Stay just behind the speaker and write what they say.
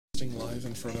broadcasting live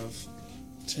in front of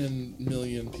 10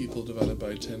 million people divided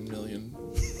by 10 million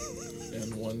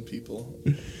and 1 people.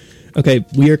 Okay,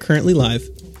 we are currently live.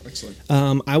 Excellent.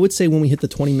 I would say when we hit the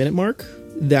 20-minute mark,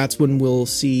 that's when we'll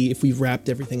see if we've wrapped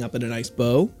everything up in a nice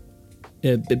bow,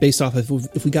 based off if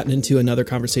we've gotten into another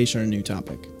conversation or a new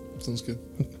topic. Sounds good.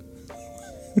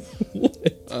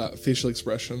 What? Facial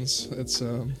expressions.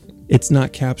 It's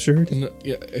not captured.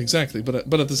 Yeah, exactly. But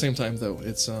at the same time, though,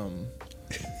 it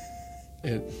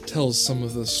tells some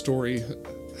of the story.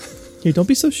 Hey, don't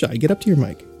be so shy. Get up to your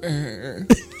mic.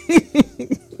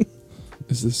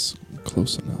 Is this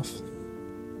close enough?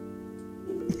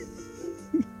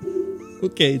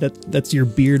 Okay, that's your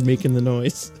beard making the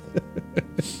noise.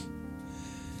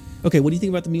 Okay, what do you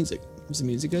think about the music? Is the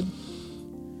music good?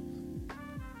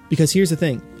 Because here's the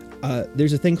thing.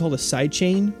 There's a thing called a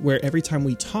sidechain where every time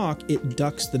we talk, it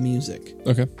ducks the music.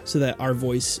 Okay. So that our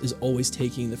voice is always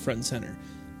taking the front and center.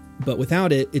 But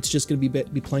without it, it's just going to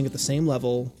be playing at the same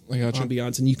level,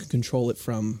 ambiance, and you can control it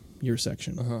from your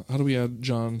section. How do we add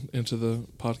John into the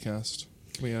podcast?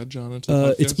 Can we add John into the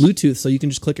podcast? It's Bluetooth, so you can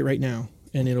just click it right now,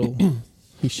 and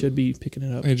he should be picking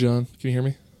it up. Hey, John, can you hear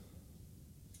me?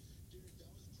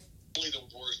 Probably the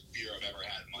worst beer I've ever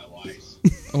had in my life.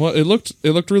 Well, it looked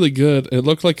really good. It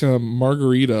looked like a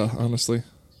margarita, honestly.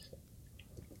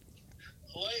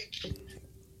 Like,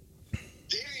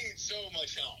 they need so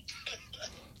much help.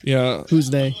 Yeah.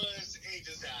 Who's they? It was a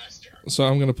disaster. So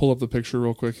I'm gonna pull up the picture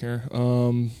real quick here.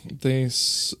 John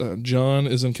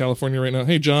is in California right now.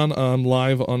 Hey, John, I'm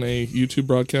live on a YouTube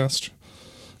broadcast.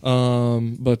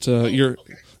 You're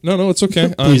Okay. no, it's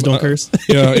okay. Please don't curse.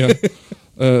 Yeah.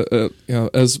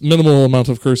 As minimal amount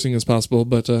of cursing as possible.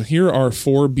 But here are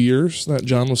 4 beers that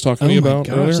John was talking to me about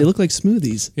earlier. They look like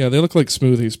smoothies. Yeah, they look like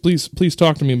smoothies. Please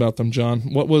talk to me about them,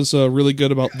 John. What was really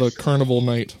good about the carnival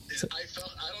night? I don't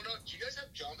know. Do you guys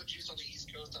have Jamba Juice on the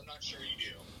East Coast? I'm not sure you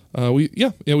do.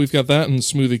 We've got that and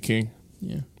Smoothie King.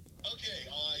 Yeah. Okay,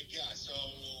 so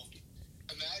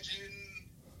imagine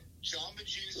Jamba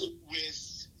Juice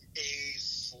with a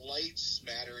slight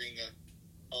smattering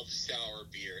of sour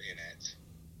beer in it.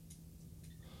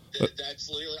 That's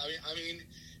literally, I mean,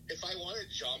 if I wanted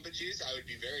Jamba Juice, I would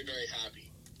be very, very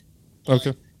happy. But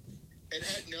Okay. it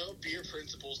had no beer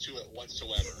principles to it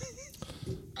whatsoever.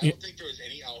 I don't think there was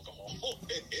any alcohol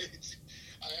in it.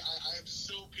 I'm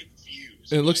so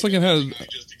confused. It looks like it had. I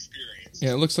just experienced.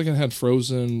 Yeah, it looks like it had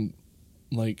frozen,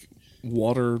 like,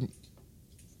 water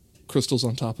crystals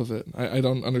on top of it. I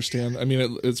don't understand. I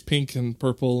mean, it's pink and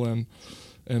purple, and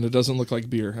it doesn't look like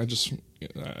beer. I don't. I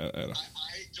don't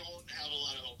have a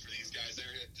lot of hope for these guys.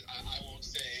 I won't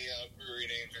say brewery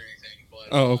names or anything, but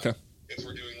Oh, okay. If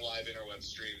we're doing live interweb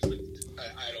streams,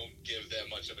 I don't give them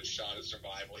much of a shot at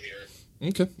survival here.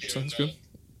 Okay, Given sounds the good.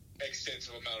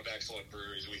 extensive amount of excellent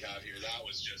breweries we have here, that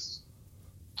was just.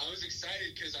 I was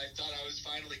excited because I thought I was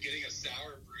finally getting a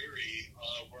sour brewery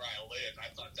where I lived. I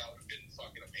thought that would have been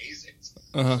fucking amazing.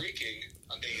 Freaking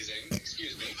amazing.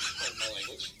 Excuse me. Pardon my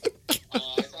language.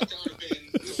 I thought that would have been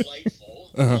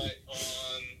delightful. But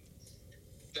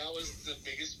that was the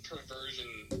biggest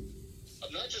perversion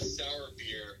of not just sour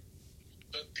beer,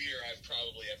 but beer I've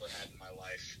probably ever had in my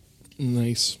life.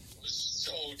 Nice. It was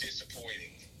so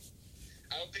disappointing.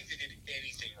 I don't think they did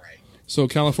anything right. So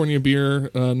California beer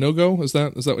no go? Is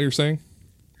that what you're saying?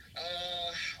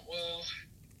 Well,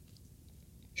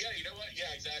 yeah, you know what?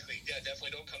 Yeah, exactly. Yeah,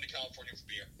 definitely don't come to California for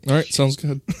beer. All right, sounds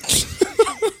good.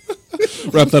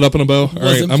 Wrap that up in a bow. All right,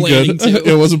 Wasn't I'm planning good. to.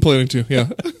 It wasn't planning to. Yeah.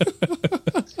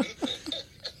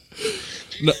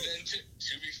 No.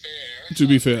 To be fair, To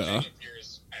be fair. Virginia beer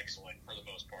is excellent for the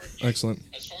most part. Excellent.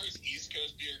 As far as East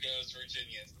Coast beer goes,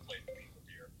 Virginia is the place for me for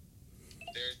beer.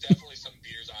 There's definitely some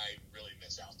beers I really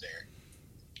miss out there.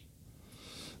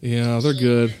 Yeah, they're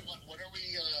good. What are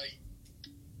we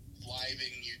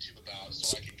living YouTube about?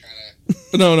 So I can kind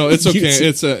of. No, it's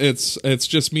okay. It's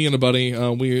just me and a buddy.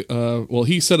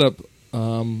 He set up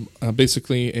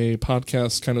basically a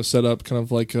podcast kind of setup, kind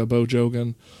of like Bo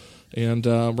Jogan. And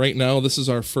right now, this is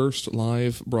our first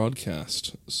live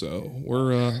broadcast. So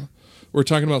we're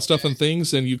talking about stuff and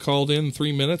things, and you called in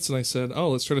 3 minutes, and I said, "Oh,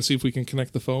 let's try to see if we can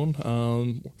connect the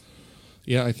phone."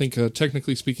 Yeah, I think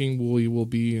technically speaking, we will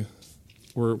be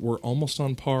we're almost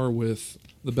on par with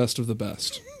the best of the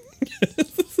best.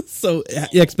 So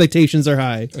expectations are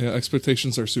high Yeah,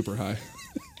 expectations are super high.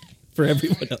 for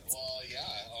everyone else. Well, yeah.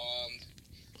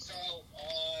 So.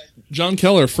 John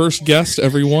Keller, first guest,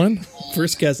 everyone.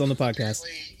 First guest on the podcast.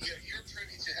 You're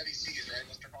privy to Heavy Seas, right,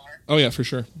 Mr. Connor? Oh yeah, for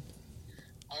sure.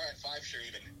 All right, 5 sure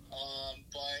even.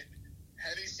 But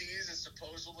Heavy Seas is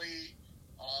supposedly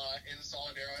in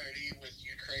solidarity with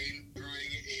Ukraine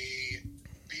brewing a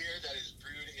beer that is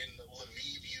brewed in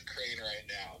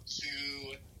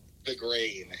the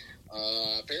Grain.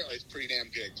 Apparently it's pretty damn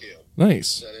good too. Nice.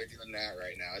 So they're doing that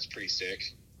right now. It's pretty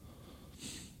sick.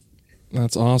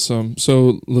 That's awesome.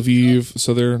 So Lviv,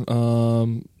 so they're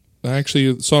I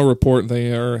actually saw a report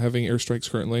they are having airstrikes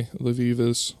currently. Lviv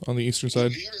is on the eastern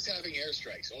side. Lviv is having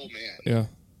airstrikes. Oh man. Yeah.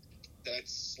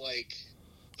 That's like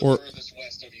the furthest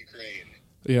west of Ukraine.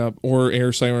 Yeah, or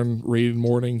air siren raid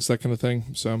mornings, that kind of thing.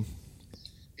 So.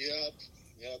 Yep.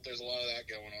 There's a lot of that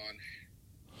going on.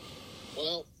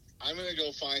 Well, I'm gonna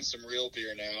go find some real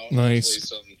beer now. Nice.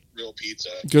 Hopefully some real pizza.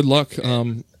 Good luck.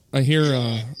 I hear.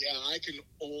 Yeah, I can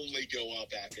only go up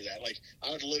after that. Like,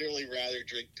 I would literally rather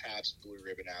drink Pabst Blue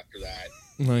Ribbon after that.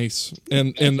 Nice.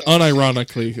 And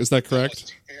unironically, is that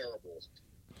correct? That was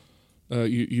terrible.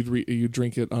 You'd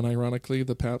drink it unironically,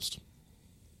 the Pabst?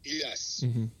 Yes.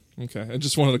 Mm-hmm. Okay. I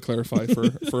just wanted to clarify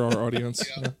for our audience.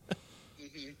 Yeah.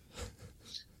 Mm-hmm.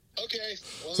 Okay.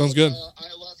 Well, sounds good. I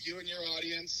love you and your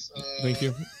audience. Thank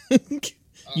you.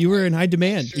 You were in high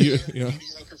demand. Sure yeah.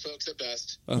 Mediocre folks at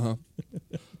best. Uh-huh.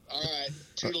 All right.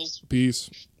 Toodles. Peace.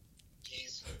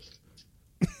 Peace.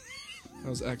 That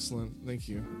was excellent. Thank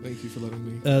you. Thank you for letting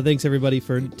me. Thanks, everybody,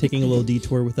 for taking a little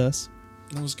detour with us.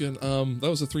 That was good. That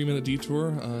was a 3-minute detour.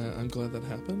 I'm glad that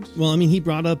happened. Well, I mean, he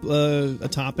brought up a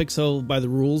topic, so by the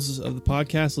rules of the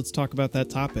podcast, let's talk about that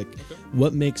topic. Okay.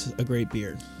 What makes a great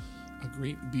beer? A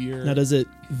great beer. Now, does it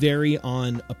vary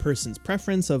on a person's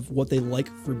preference of what they like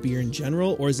for beer in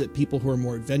general, or is it people who are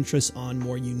more adventurous on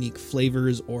more unique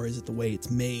flavors, or is it the way it's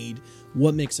made?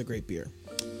 What makes a great beer?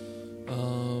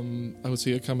 I would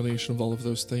say a combination of all of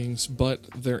those things, but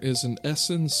there is an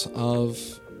essence of,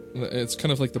 it's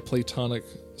kind of like the Platonic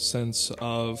sense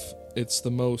of it's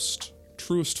the most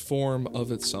truest form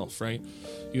of itself, right?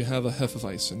 You have a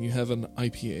Hefeweizen, you have an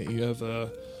IPA, you have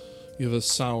a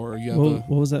sour, you have What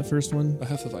was that first one? a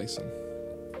Hefeweizen.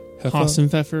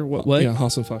 Hassenpfeffer? What? Yeah,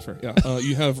 Hassenpfeffer. Yeah.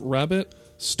 You have rabbit,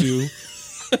 stew,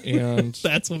 and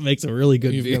That's what makes a really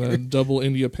good you've beer. got a double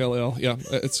India Pale Ale. Yeah,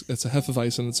 it's a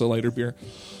Hefeweizen. It's a lighter beer.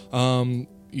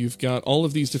 You've got all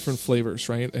of these different flavors,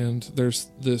 right? And there's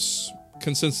this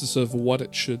consensus of what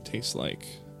it should taste like,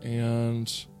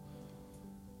 and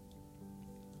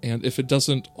if it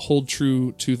doesn't hold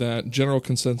true to that general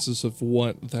consensus of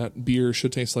what that beer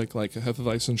should taste like a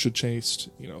Hefeweizen should taste,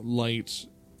 light,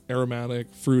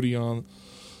 aromatic, fruity on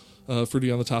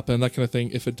the top end, that kind of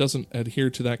thing. If it doesn't adhere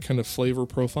to that kind of flavor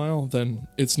profile, then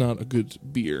it's not a good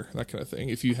beer, that kind of thing.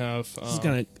 If you have... Just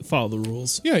gotta follow the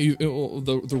rules. Yeah,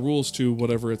 the rules to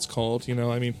whatever it's called. I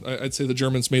mean, I'd say the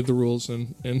Germans made the rules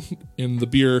in the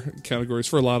beer categories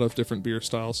for a lot of different beer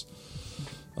styles.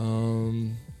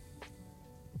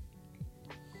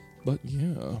 But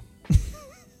yeah,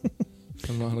 I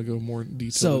don't know how to go more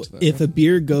detailed. So, into that. if a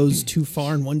beer goes too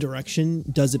far in one direction,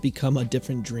 does it become a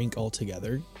different drink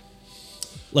altogether?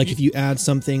 Like, if you add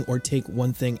something or take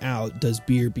one thing out, does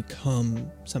beer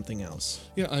become something else?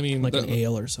 Yeah, I mean, Like an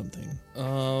ale or something?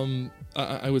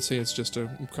 I would say it's just a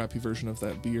crappy version of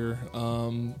that beer.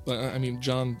 But I mean,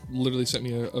 John literally sent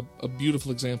me a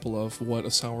beautiful example of what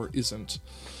a sour isn't.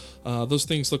 Those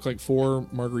things look like four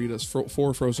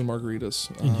frozen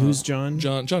margaritas. And who's John?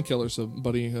 John Keller's a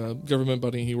buddy, government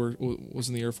buddy. He was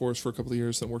in the Air Force for a couple of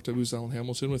years, then worked at Booz Allen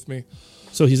Hamilton with me.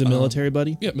 So he's a military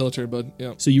buddy? Yeah, military bud.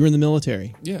 Yeah. So you were in the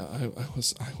military? Yeah, I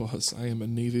was. I am a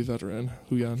Navy veteran.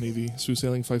 Hooyah, Navy. Smooth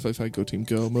sailing, 555, go team,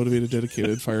 go. Motivated,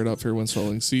 dedicated, fired up, fair winds,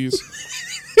 falling seas.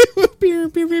 Beer,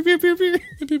 beer, beer, beer, beer, beer.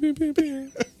 Beer, beer, beer,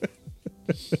 beer.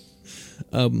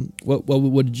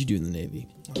 What did you do in the Navy?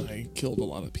 I killed a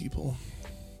lot of people.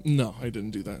 No, I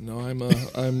didn't do that. No, I'm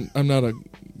not a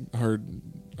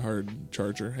hard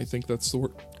charger. I think that's the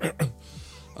word.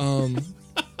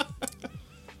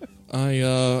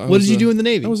 What did you do in the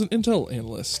Navy? I was an intel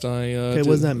analyst. Okay, what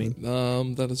does that mean?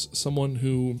 That is someone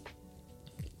who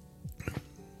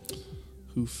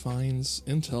finds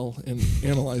intel and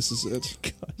analyzes it.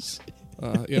 Gosh.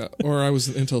 Yeah, or I was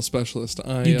an intel specialist.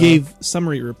 You gave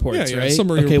summary reports, yeah, right?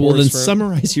 summary okay, well then reports for-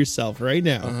 summarize yourself right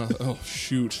now. Oh,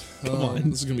 shoot. Come on.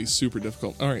 This is going to be super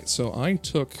difficult. All right, so I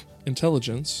took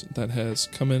intelligence that has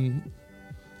come in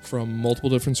from multiple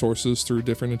different sources through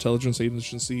different intelligence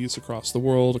agencies across the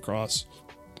world, across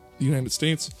the United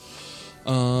States.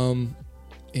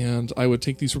 And I would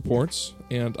take these reports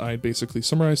and I'd basically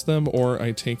summarize them, or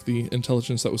I'd take the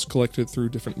intelligence that was collected through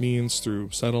different means, through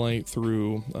satellite,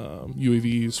 through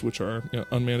UAVs, which are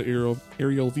unmanned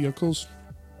aerial vehicles.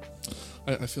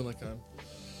 I feel like I'm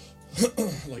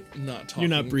like not talking. You're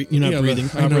not breathing I know,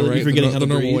 properly. right? You're forgetting how to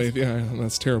the normal breathe. way. Yeah,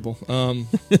 that's terrible.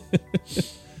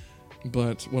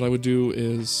 But what I would do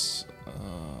is,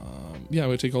 I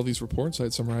would take all these reports,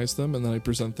 I'd summarize them, and then I'd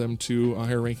present them to a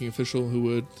higher ranking official who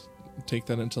would take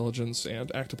that intelligence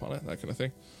and act upon it, that kind of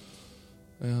thing.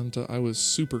 And I was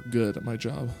super good at my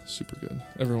job, super good.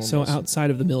 Everyone. So was.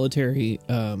 outside of the military,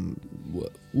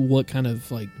 what kind of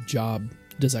like job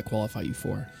does that qualify you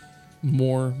for?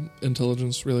 More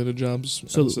intelligence-related jobs.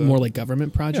 So more like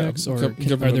government projects, yeah, or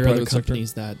government, are there other private sector.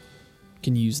 companies that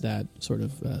can use that sort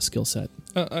of skill set?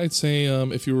 I'd say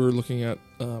if you were looking at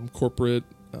corporate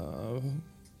kind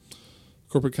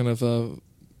of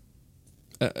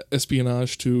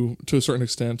espionage to a certain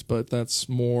extent, but that's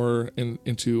more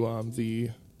into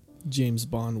the James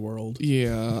Bond world.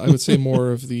 Yeah, I would say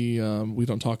more of the we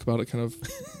don't talk about it kind of.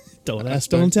 Don't ask,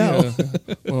 don't tell.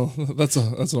 Yeah. Well, that's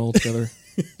an altogether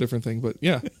different thing, but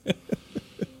yeah.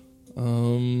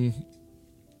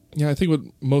 Yeah, I think it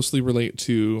would mostly relate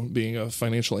to being a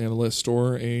financial analyst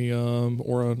or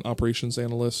an operations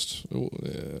analyst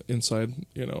inside,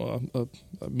 a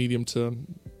medium to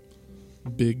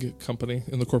big company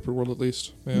in the corporate world, at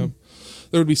least. Yeah,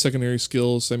 there would be secondary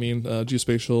skills. I mean,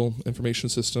 geospatial information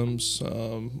systems.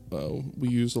 We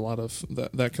use a lot of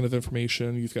that kind of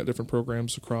information. You've got different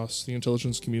programs across the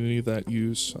intelligence community that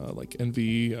use like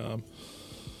NV.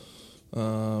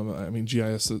 I mean,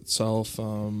 GIS itself.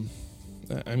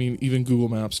 I mean, even Google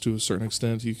Maps to a certain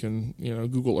extent. You can,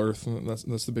 Google Earth.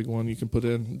 That's the big one. You can put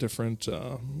in different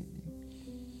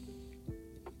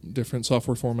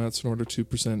software formats in order to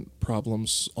present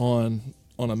problems on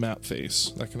a map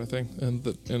face, that kind of thing,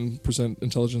 and present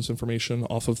intelligence information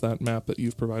off of that map that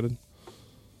you've provided.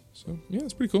 So yeah,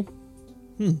 it's pretty cool.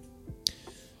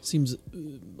 Seems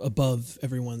above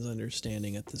everyone's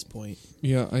understanding at this point.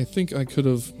 Yeah, I think I could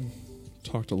have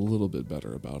talked a little bit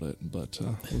better about it, but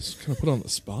I was kind of put on the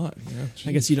spot. Yeah,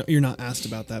 I guess you're not asked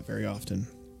about that very often.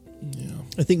 Yeah,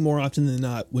 I think more often than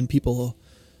not, when people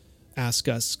ask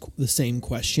us the same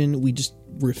question, we just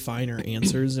refine our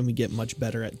answers and we get much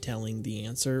better at telling the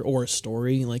answer or a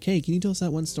story. Like, hey, can you tell us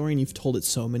that one story? And you've told it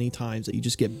so many times that you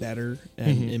just get better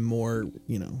and more,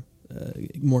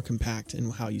 more compact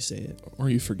in how you say it. Or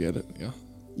you forget it. Yeah.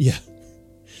 Yeah.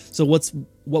 So what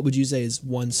would you say is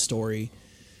one story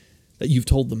that you've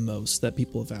told the most that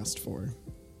people have asked for?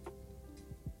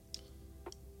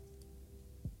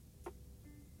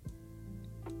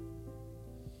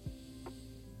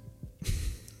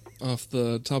 Off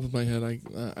the top of my head, I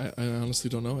honestly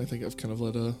don't know. I think I've kind of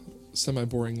led a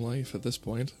semi-boring life at this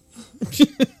point.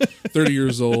 30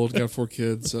 years old, got 4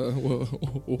 kids. What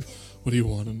do you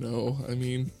want to know? I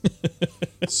mean,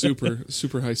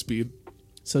 super high speed.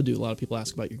 So do a lot of people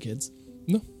ask about your kids?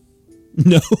 No.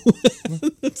 No.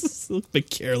 That's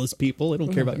big careless people. They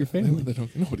don't care about your family. They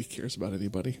don't. Nobody cares about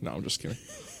anybody. No, I'm just kidding.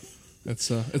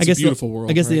 It's a beautiful world.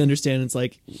 I guess right? they understand. It's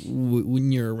like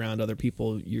when you're around other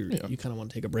people, you kind of want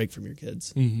to take a break from your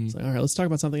kids. Mm-hmm. It's like, all right, let's talk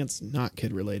about something that's not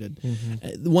kid related.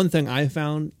 Mm-hmm. The one thing I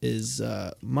found is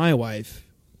my wife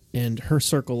and her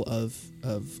circle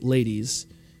of ladies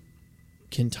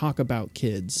can talk about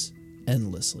kids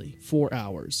endlessly, 4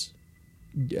 hours,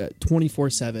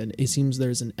 24/7. It seems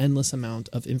there's an endless amount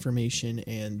of information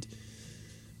and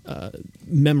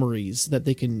memories that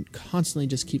they can constantly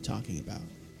just keep talking about.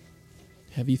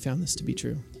 Have you found this to be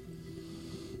true?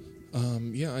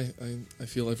 Yeah, I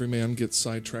feel every man gets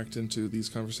sidetracked into these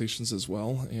conversations as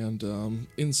well. And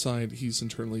inside, he's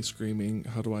internally screaming,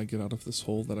 how do I get out of this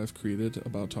hole that I've created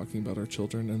about talking about our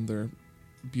children and their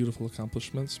beautiful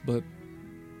accomplishments? But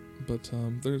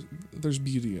there's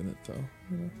beauty in it, though.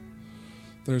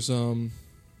 There's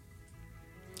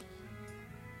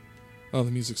oh,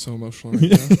 the music's so emotional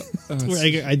right now.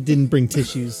 I didn't bring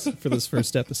tissues for this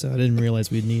first episode. I didn't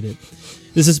realize we'd need it.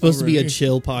 This is supposed to be a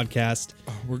chill podcast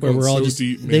where we're all so just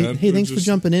deep, man. Hey, thanks for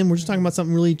jumping in. We're just talking about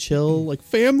something really chill, like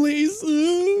families.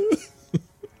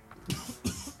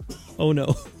 Oh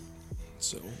no.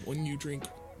 So when you drink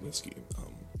whiskey,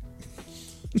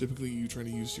 typically you try to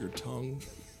use your tongue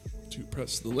to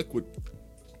press the liquid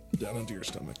down into your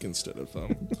stomach instead of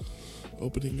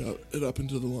opening it up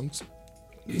into the lungs.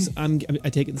 I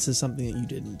take it this is something that you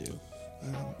didn't do.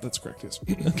 That's correct, yes.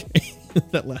 Okay.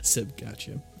 That last sip got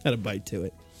you. Had a bite to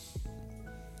it.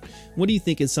 What do you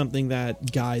think is something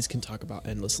that guys can talk about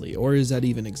endlessly, or does that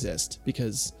even exist?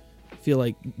 Because I feel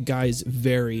like guys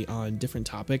vary on different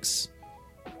topics.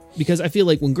 Because I feel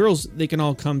like when girls, they can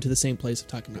all come to the same place of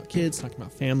talking about kids, talking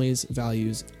about families,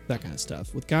 values, that kind of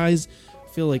stuff. With guys, I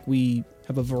feel like we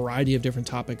have a variety of different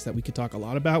topics that we could talk a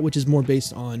lot about, which is more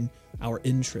based on our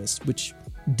interests, which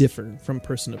differ from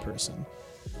person to person.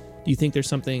 Do you think there's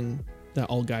something that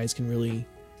all guys can really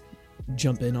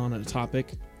jump in on a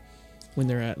topic when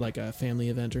they're at like a family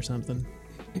event or something?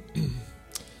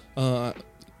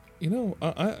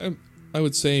 I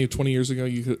would say 20 years ago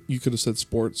you could have said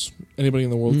sports. Anybody in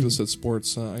the world could have said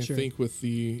sports. I Sure. think with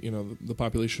the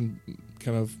population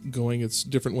kind of going its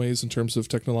different ways in terms of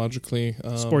technologically.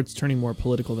 Sports turning more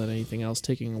political than anything else,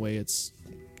 taking away its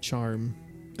charm.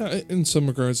 In some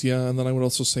regards, yeah. And then I would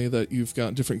also say that you've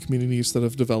got different communities that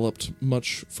have developed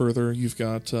much further. You've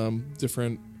got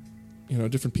different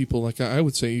people. Like I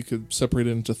would say you could separate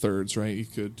it into thirds, right? You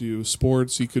could do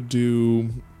sports, you could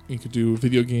do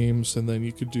video games, and then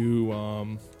you could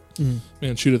do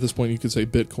man, shoot, at this point you could say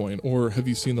Bitcoin, or have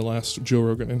you seen the last Joe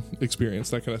Rogan experience,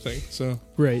 that kind of thing. So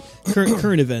right,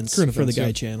 current events for the guy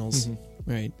yeah. channels,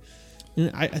 right?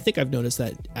 And I think I've noticed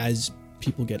that as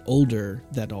people get older,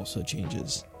 that also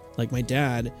changes. Like my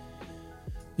dad,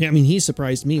 yeah, I mean, he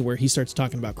surprised me where he starts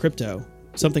talking about crypto,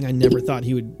 something I never thought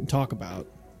he would talk about.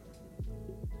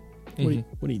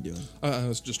 What are you doing? I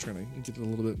was just trying to get it a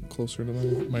little bit closer to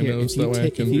my nose. That way I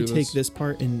can if do you this. take this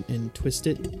part and twist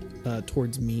it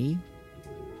towards me,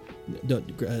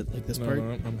 like this part.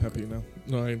 No, I'm happy now.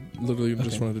 No, I literally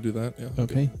just wanted to do that. Yeah.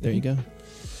 Okay, there you go.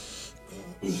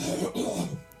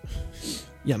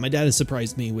 Yeah, my dad has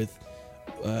surprised me with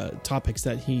topics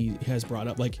that he has brought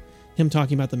up, like him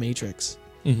talking about the Matrix.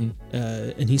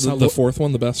 And he saw the fourth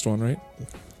one, the best one, right?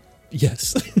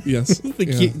 Yes, Yes. the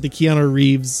Keanu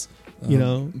Reeves.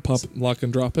 Pop, lock,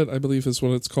 and drop it, I believe is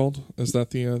what it's called. Is that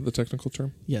the technical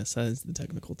term? Yes, that is the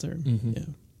technical term. Yeah.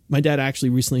 My dad actually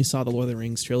recently saw the Lord of the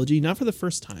Rings trilogy, not for the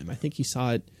first time. I think he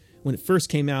saw it when it first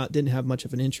came out, didn't have much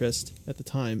of an interest at the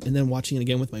time. And then watching it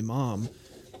again with my mom,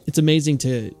 it's amazing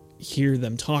to hear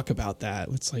them talk about that.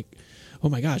 It's like, oh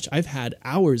my gosh, I've had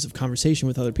hours of conversation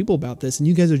with other people about this, and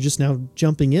you guys are just now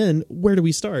jumping in. Where do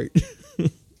we start? I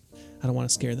don't want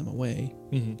to scare them away,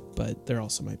 but they're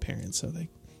also my parents, so they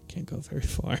can't go very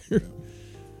far.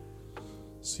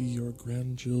 See your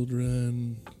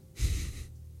grandchildren.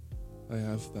 I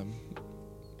have them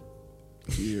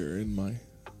here in my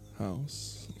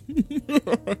house.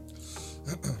 I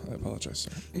apologize,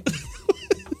 sir.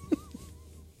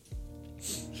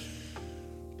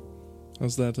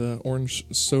 How's that orange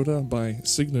soda by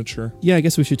Signature? Yeah, I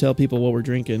guess we should tell people what we're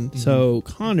drinking. So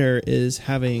Connor is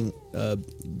having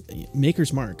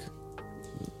Maker's Mark.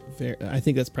 I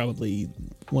think that's probably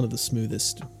one of the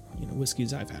smoothest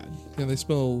whiskeys I've had. Yeah, they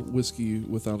spell whiskey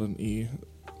without an E,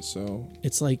 so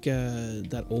it's like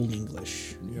that old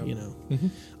English. Yep.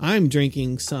 I'm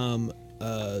drinking some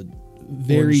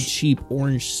very cheap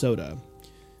orange soda.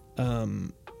 I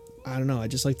don't know. I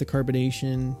just like the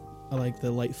carbonation. I like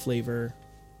the light flavor.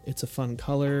 It's a fun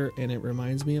color, and it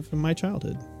reminds me of my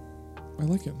childhood. I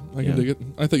like it. I can dig it.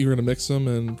 I thought you were going to mix them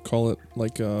and call it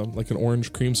like an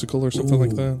orange creamsicle or something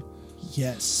like that.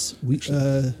 Yes.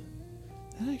 That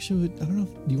actually would, I don't know.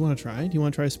 Do you want to try? Do you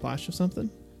want to try a splash of something?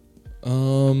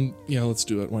 Yeah, let's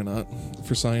do it. Why not?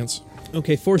 For science.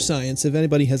 Okay, for science, if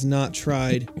anybody has not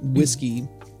tried whiskey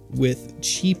with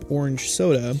cheap orange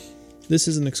soda, this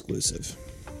is an exclusive.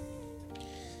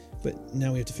 But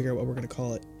now we have to figure out what we're going to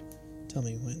call it. Tell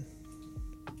me when.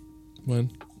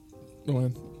 When? No,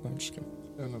 I'm just kidding.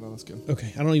 No, that's good.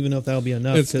 Okay, I don't even know if that'll be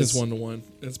enough. It's 1-to-1.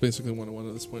 It's basically 1-to-1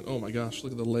 at this point. Oh my gosh,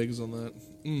 look at the legs on that.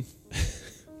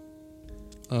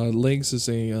 Legs is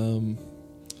a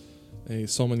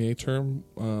sommelier term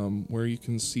where you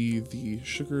can see the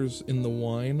sugars in the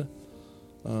wine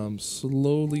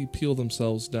slowly peel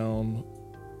themselves down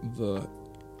the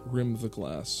rim of the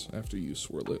glass after you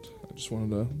swirl it. I just wanted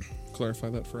to clarify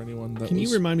that for anyone that Can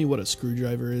you remind me what a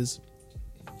screwdriver is?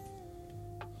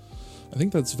 I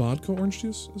think that's vodka orange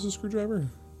juice is a screwdriver.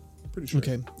 I'm pretty sure.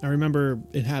 Okay, I remember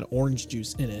it had orange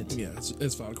juice in it. Yeah,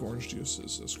 it's vodka orange juice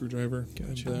is a screwdriver.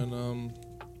 Gotcha. And then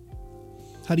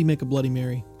How do you make a Bloody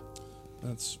Mary?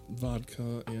 that's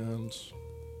vodka and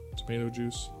tomato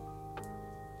juice.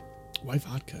 Why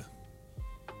vodka?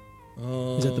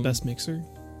 Is that the best mixer?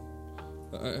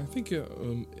 I think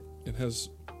it has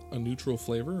a neutral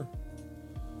flavor,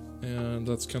 and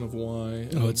that's kind of why.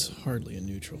 It's hardly a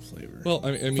neutral flavor. Well,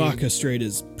 I mean, vodka straight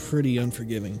is pretty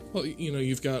unforgiving. Well,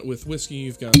 you've got with whiskey,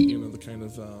 you've got the kind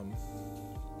of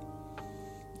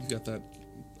you've got that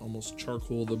almost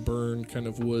charcoal, the burn kind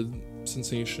of wood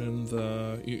sensation.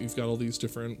 You've got all these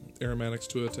different aromatics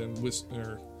to it, and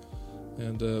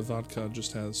vodka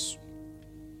just has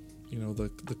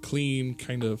the clean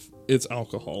kind of, it's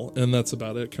alcohol, and that's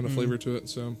about it, kind of flavor to it.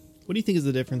 So what do you think is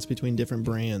the difference between different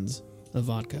brands of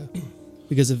vodka?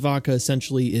 Because if vodka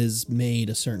essentially is made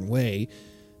a certain way,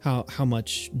 how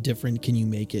much different can you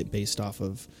make it based off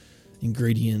of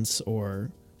ingredients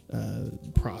or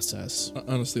process?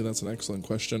 Honestly, that's an excellent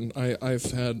question. I've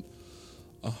had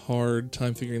hard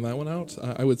time figuring that one out.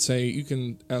 I would say you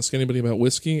can ask anybody about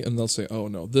whiskey, and they'll say, "Oh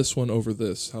no, this one over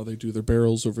this. How they do their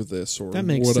barrels over this, or That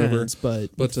makes whatever." sense, but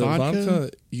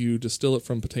Vodka, you distill it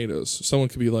from potatoes. Someone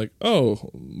could be like, "Oh,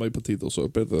 my potatoes are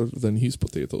better than his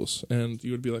potatoes," and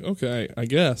you would be like, "Okay, I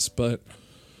guess." But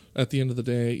at the end of the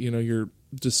day, you're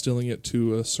distilling it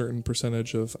to a certain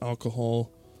percentage of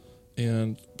alcohol,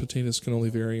 and potatoes can only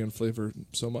vary in flavor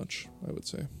so much, I would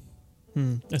say.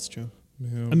 That's true.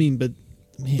 Yeah. I mean, but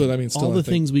still, all the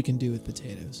things we can do with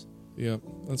potatoes. Yeah,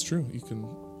 that's true. You can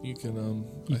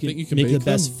I think you can make bake the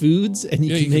best them. foods, and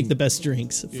you Yeah, can you make can- the best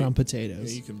drinks from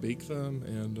potatoes. Yeah, you can bake them,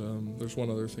 and there's one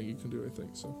other thing you can do, I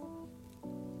think. So.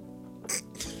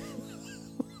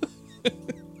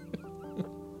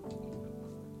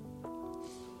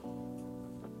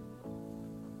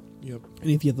 Yep. And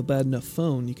if you have a bad enough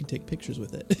phone, you can take pictures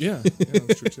with it. Yeah,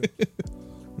 that's true too.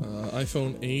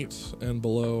 iPhone 8 and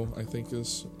below, I think,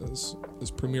 is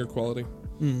premier quality.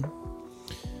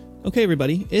 Okay,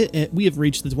 everybody, we have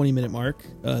reached the 20-minute mark.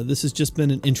 This has just been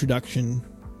an introduction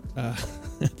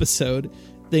episode.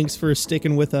 Thanks for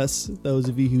sticking with us, those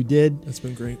of you who did. It's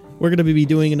been great. We're going to be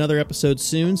doing another episode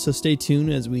soon, so stay tuned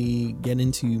as we get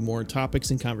into more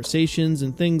topics and conversations.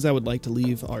 And things I would like to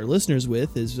leave our listeners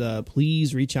with is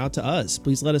please reach out to us.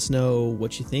 Please let us know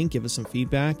what you think. Give us some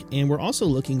feedback. And we're also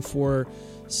looking for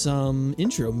some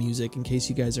intro music in case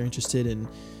you guys are interested in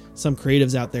some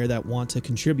creatives out there that want to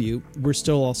contribute. We're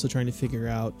still also trying to figure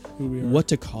out Who we are. what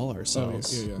to call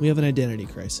ourselves. Yeah. We have an identity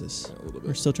crisis. Yeah, a little bit.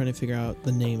 We're still trying to figure out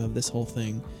the name of this whole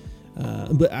thing.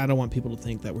 But I don't want people to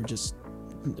think that we're just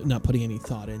not putting any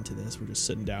thought into this. We're just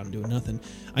sitting down and doing nothing.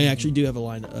 I actually do have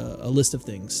a list of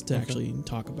things to actually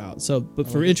talk about. So, but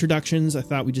for introductions, I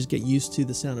thought we'd just get used to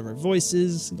the sound of our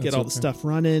voices, get all the stuff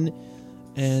running,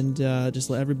 and just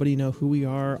let everybody know who we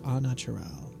are au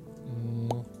natural.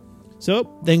 So,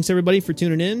 thanks everybody for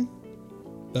tuning in.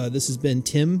 This has been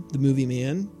Tim, the movie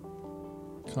man.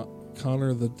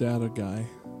 Connor, the data guy.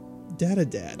 Data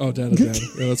Dad. Oh, data dad.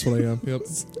 Yeah, that's what I am. Yep.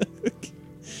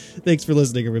 Thanks for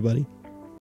listening, everybody.